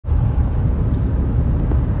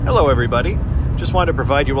Hello everybody, just wanted to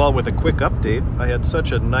provide you all with a quick update. I had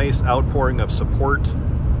such a nice outpouring of support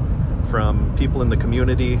from people in the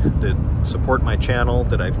community that support my channel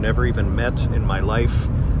that I've never even met in my life.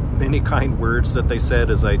 Many kind words that they said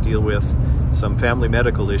as I deal with some family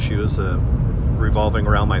medical issues revolving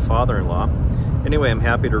around my father-in-law. Anyway, I'm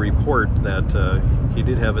happy to report that he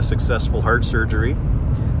did have a successful heart surgery.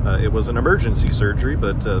 It was an emergency surgery,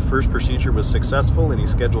 but the first procedure was successful and he's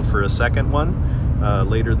scheduled for a second one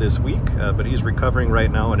later this week. But he's recovering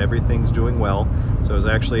right now and everything's doing well. So I was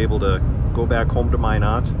actually able to go back home to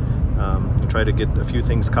Minot and try to get a few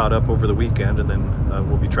things caught up over the weekend, and then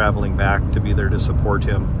we'll be traveling back to be there to support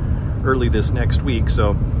him early this next week.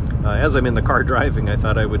 So as I'm in the car driving, I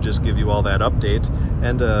thought I would just give you all that update.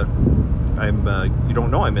 And you don't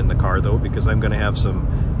know I'm in the car though, because I'm going to have some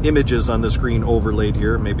images on the screen overlaid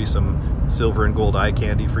here, maybe some silver and gold eye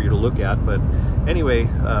candy for you to look at. But anyway,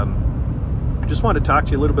 I just want to talk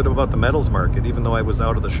to you a little bit about the metals market. Even though I was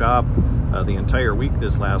out of the shop the entire week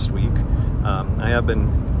this last week, I have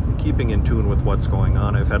been keeping in tune with what's going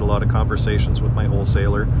on. I've had a lot of conversations with my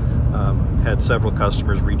wholesaler, had several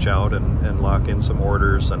customers reach out and lock in some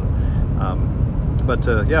orders, and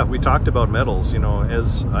yeah, we talked about metals. You know,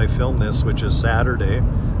 as I film this, which is Saturday,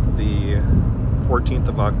 the 14th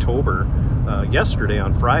of October, yesterday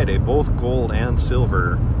on Friday, both gold and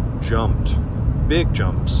silver jumped, big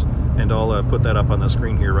jumps, and I'll put that up on the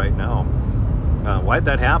screen here right now. Why'd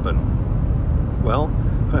that happen? Well,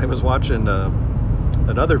 I was watching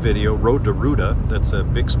another video, Road to Ruda, that's a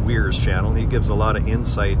Bix Weir's channel. He gives a lot of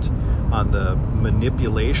insight on the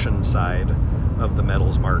manipulation side of the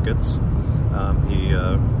metals markets. He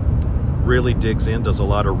really digs in, does a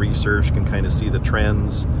lot of research, can kind of see the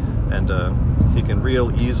trends, and he can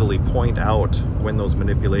real easily point out when those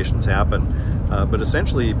manipulations happen. But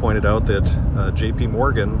essentially he pointed out that JP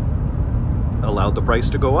Morgan allowed the price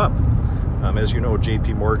to go up. As you know,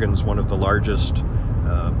 JP Morgan is one of the largest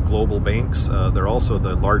global banks. They're also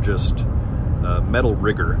the largest metal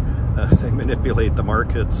rigger. They manipulate the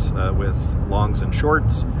markets with longs and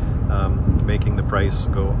shorts, making the price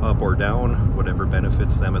go up or down, whatever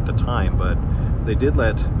benefits them at the time. But they did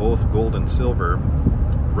let both gold and silver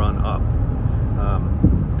run up.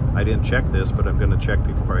 I didn't check this, but I'm going to check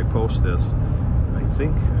before I post this. I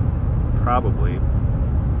think probably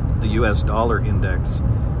the US dollar index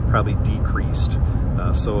probably decreased.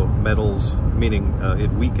 So metals, meaning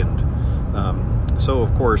it weakened. So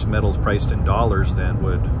of course metals priced in dollars then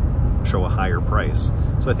would show a higher price.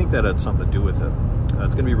 So I think that had something to do with it.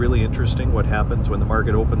 It's going to be really interesting what happens when the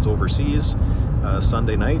market opens overseas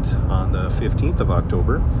Sunday night on the 15th of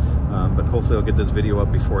October. But hopefully I'll get this video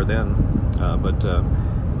up before then.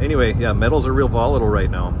 Anyway, yeah, metals are real volatile right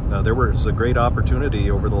now. There was a great opportunity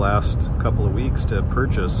over the last couple of weeks to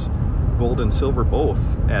purchase gold and silver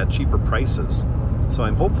both at cheaper prices. So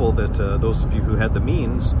I'm hopeful that those of you who had the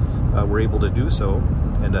means were able to do so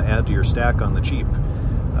and add to your stack on the cheap.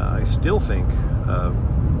 I still think,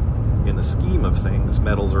 in the scheme of things,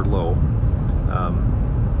 metals are low.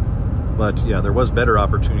 But yeah, there was better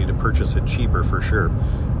opportunity to purchase it cheaper for sure.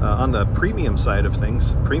 On the premium side of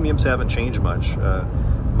things, premiums haven't changed much.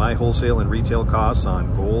 My wholesale and retail costs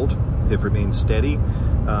on gold have remained steady.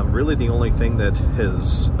 Really the only thing that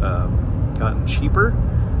has gotten cheaper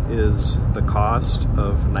is the cost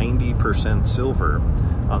of 90% silver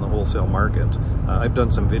on the wholesale market. I've done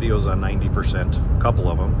some videos on 90%, a couple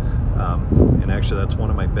of them, and actually that's one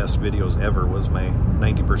of my best videos ever, was my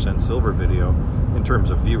 90% silver video, in terms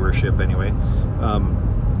of viewership anyway.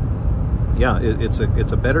 Yeah, it's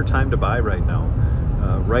a better time to buy right now.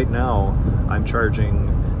 Right now I'm charging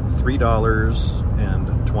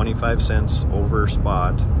 $3.25 over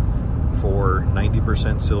spot for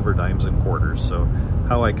 90% silver dimes and quarters. So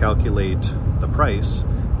how I calculate the price,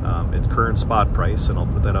 it's current spot price, and I'll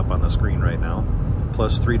put that up on the screen right now,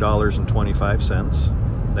 plus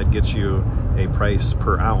 $3.25. That gets you a price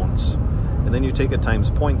per ounce. And then you take it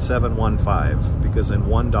times 0.715, because in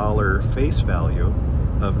 $1 face value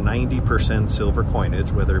of 90% silver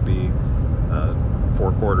coinage, whether it be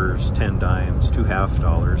 4 quarters, 10 dimes, 2 half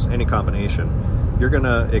dollars, any combination, you're going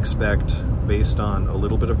to expect, based on a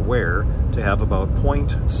little bit of wear, to have about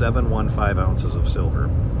 0.715 ounces of silver.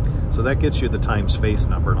 So that gets you the times face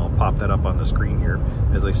number, and I'll pop that up on the screen here.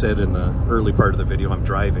 As I said in the early part of the video, I'm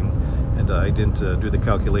driving, and I didn't do the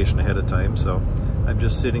calculation ahead of time, so I'm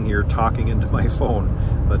just sitting here talking into my phone.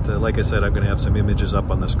 But like I said, I'm going to have some images up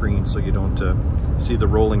on the screen so you don't see the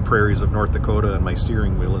rolling prairies of North Dakota and my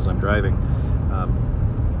steering wheel as I'm driving.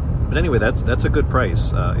 But anyway, that's a good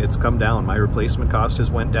price. It's come down. My replacement cost has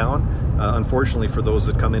went down. Unfortunately, for those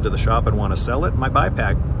that come into the shop and want to sell it, my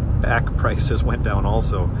buyback back prices went down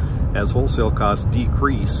also. As wholesale costs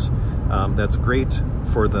decrease, that's great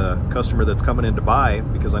for the customer that's coming in to buy,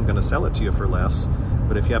 because I'm going to sell it to you for less.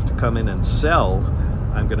 But if you have to come in and sell,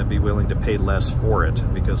 I'm going to be willing to pay less for it,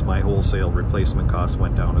 because my wholesale replacement costs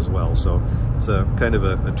went down as well. So it's a kind of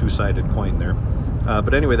a two-sided coin there.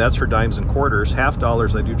 But anyway, that's for dimes and quarters. Half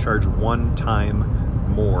dollars, I do charge 1 time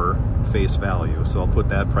more face value. So I'll put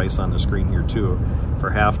that price on the screen here too. For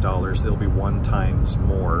half dollars, there'll be 1 times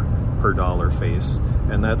more per dollar face.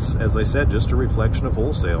 And that's, as I said, just a reflection of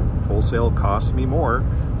wholesale. Wholesale costs me more,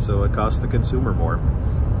 so it costs the consumer more.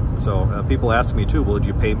 So people ask me too, well, do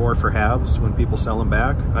you pay more for halves when people sell them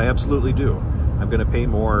back? I absolutely do. I'm going to pay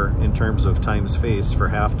more in terms of times face for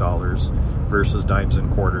half dollars versus dimes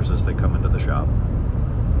and quarters as they come into the shop.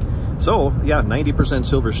 So yeah, 90%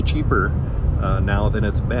 silver is cheaper now than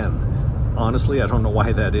it's been. Honestly, I don't know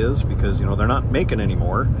why that is, because, you know, they're not making any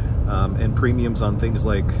more, and premiums on things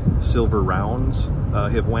like silver rounds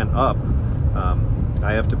have went up.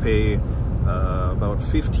 I have to pay about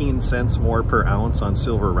 15 cents more per ounce on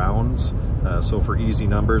silver rounds. So for easy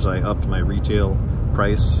numbers, I upped my retail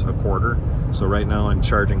price a quarter. So right now I'm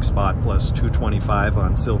charging spot plus $2.25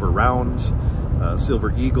 on silver rounds.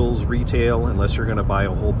 Silver Eagles retail, unless you're going to buy a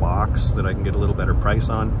whole box that I can get a little better price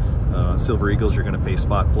on. Silver Eagles, you're going to pay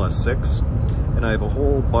spot plus $6. And I have a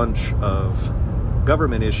whole bunch of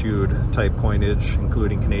government issued type coinage,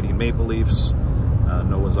 including Canadian Maple Leafs,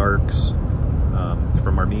 Noah's Arks,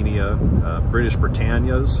 from Armenia, British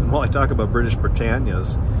Britannias. And while I talk about British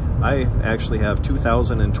Britannias, I actually have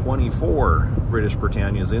 2024 British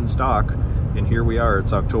Britannias in stock, and here we are.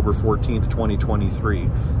 It's October 14th, 2023.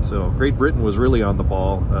 So Great Britain was really on the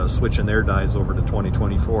ball, switching their dies over to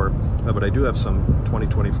 2024, but I do have some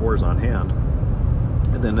 2024s on hand.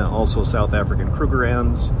 And then also South African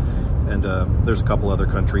Krugerrands, and there's a couple other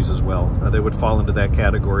countries as well. They would fall into that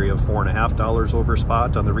category of $4.50 over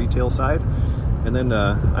spot on the retail side. And then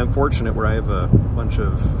I'm fortunate where I have a bunch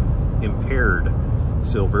of impaired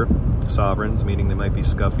silver sovereigns, meaning they might be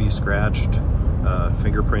scuffy, scratched,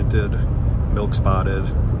 fingerprinted, milk spotted,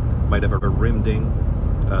 might have a rim ding.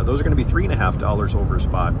 Those are going to be $3.50 over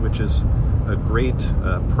spot, which is a great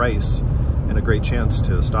price and a great chance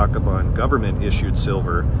to stock up on government issued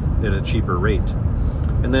silver at a cheaper rate.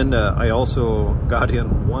 And then I also got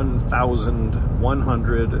in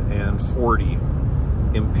 1,140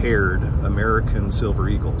 impaired American Silver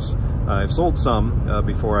Eagles. I've sold some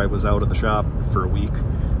before I was out of the shop for a week,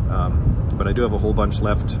 but I do have a whole bunch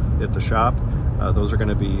left at the shop. Those are going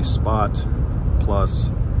to be spot plus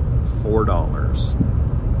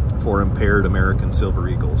 $4 for impaired American Silver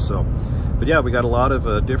Eagles. So, but yeah, we got a lot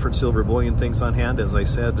of different silver bullion things on hand. As I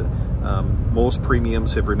said, most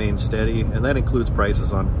premiums have remained steady, and that includes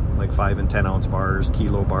prices on like 5 and 10 ounce bars,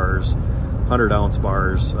 kilo bars, 100 ounce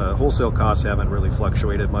bars. Wholesale costs haven't really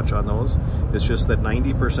fluctuated much on those. It's just that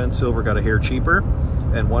 90% silver got a hair cheaper,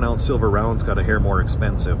 and 1 ounce silver rounds got a hair more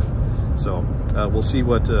expensive. So we'll see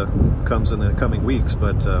what comes in the coming weeks,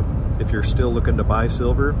 but if you're still looking to buy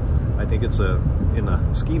silver, I think it's in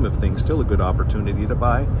the scheme of things, still a good opportunity to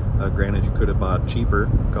buy. Granted, you could have bought cheaper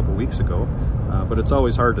a couple weeks ago, but it's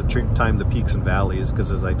always hard to time the peaks and valleys,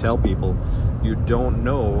 because as I tell people, you don't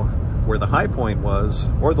know where the high point was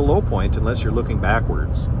or the low point unless you're looking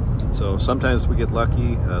backwards. So sometimes we get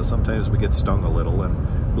lucky, sometimes we get stung a little,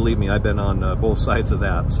 and believe me, I've been on both sides of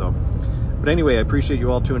that. So, but anyway, I appreciate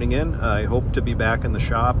you all tuning in. I hope to be back in the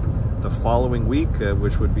shop the following week,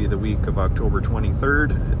 which would be the week of October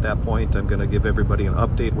 23rd. At that point, I'm going to give everybody an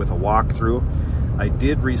update with a walkthrough. I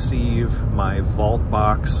did receive my Vault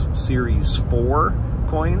Box Series 4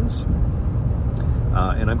 coins,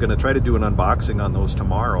 and I'm going to try to do an unboxing on those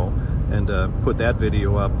tomorrow and put that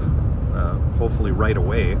video up hopefully right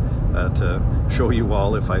away to show you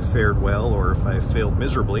all if I fared well or if I failed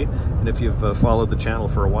miserably. And if you've followed the channel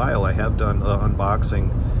for a while, I have done unboxing.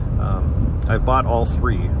 I've bought all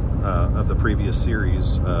 3 of the previous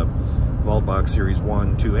series, Vault Box Series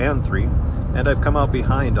 1, 2, and 3, and I've come out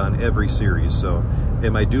behind on every series. So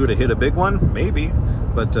am I due to hit a big one? Maybe,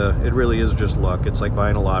 but it really is just luck. It's like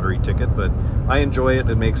buying a lottery ticket, but I enjoy it.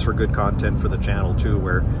 It makes for good content for the channel too,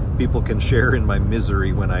 where people can share in my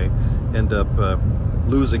misery when I end up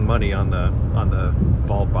losing money on the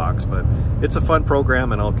Vault Box. But it's a fun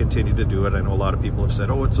program, and I'll continue to do it. I know a lot of people have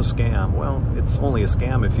said, oh, it's a scam. Well, it's only a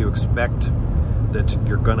scam if you expect that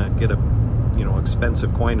you're gonna get a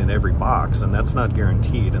expensive coin in every box, and that's not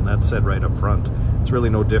guaranteed, and that's said right up front. It's really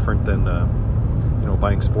no different than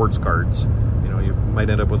buying sports cards. You might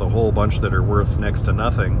end up with a whole bunch that are worth next to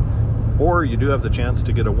nothing, or you do have the chance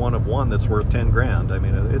to get a 1 of 1 that's worth 10 grand. I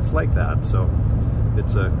mean, it's like that. So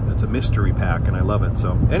it's a mystery pack, and I love it.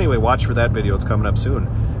 So anyway, watch for that video. It's coming up soon.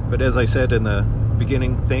 But as I said in the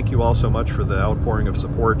beginning, thank you all so much for the outpouring of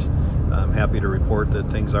support. I'm happy to report that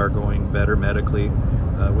things are going better medically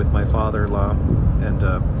with my father-in-law,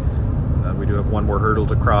 and we do have one more hurdle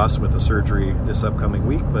to cross with a surgery this upcoming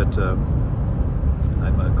week, but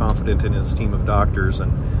I'm confident in his team of doctors,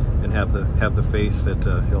 and have the faith that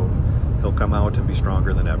he'll come out and be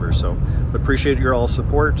stronger than ever. So, but appreciate your all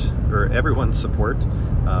support, or everyone's support,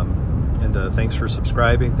 and thanks for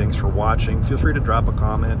subscribing, thanks for watching. Feel free to drop a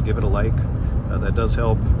comment, give it a like. That does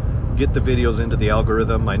help get the videos into the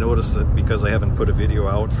algorithm. I noticed that because I haven't put a video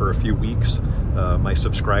out for a few weeks, my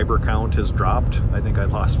subscriber count has dropped. I think I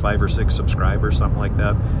lost 5 or 6 subscribers, something like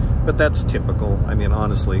that. But that's typical. I mean,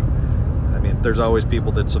 honestly, there's always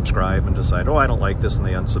people that subscribe and decide, oh, I don't like this, and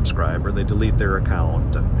they unsubscribe, or they delete their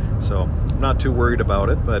account. And so I'm not too worried about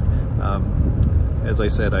it, but as I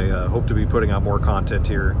said, I hope to be putting out more content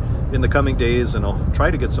here in the coming days, and I'll try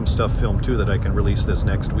to get some stuff filmed too that I can release this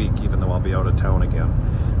next week, even though I'll be out of town again.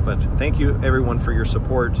 But thank you everyone for your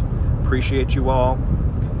support. Appreciate you all.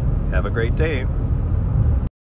 Have a great day.